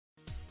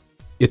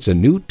It's a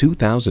new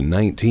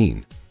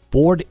 2019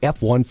 Ford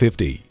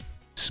F-150.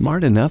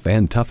 Smart enough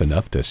and tough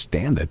enough to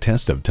stand the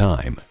test of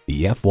time,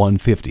 the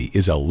F-150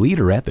 is a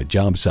leader at the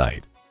job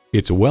site.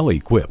 It's well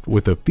equipped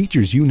with the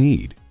features you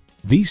need: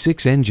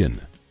 V6 engine,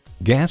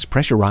 gas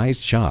pressurized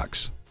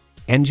shocks,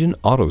 engine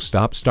auto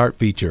stop start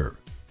feature,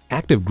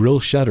 active grille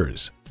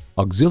shutters,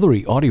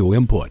 auxiliary audio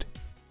input,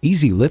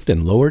 easy lift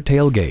and lower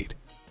tailgate,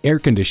 air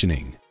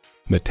conditioning,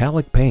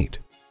 metallic paint,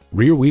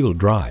 rear wheel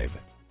drive,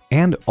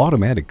 and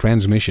automatic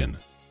transmission.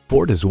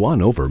 Ford has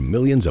won over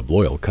millions of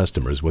loyal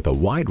customers with a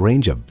wide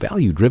range of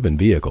value-driven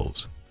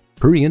vehicles.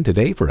 Hurry in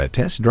today for a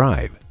test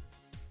drive.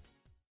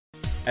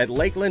 At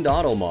Lakeland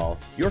Auto Mall,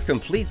 your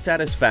complete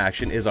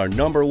satisfaction is our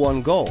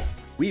 #1 goal.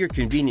 We are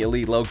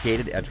conveniently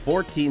located at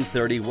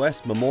 1430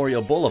 West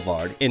Memorial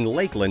Boulevard in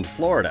Lakeland,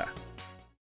 Florida.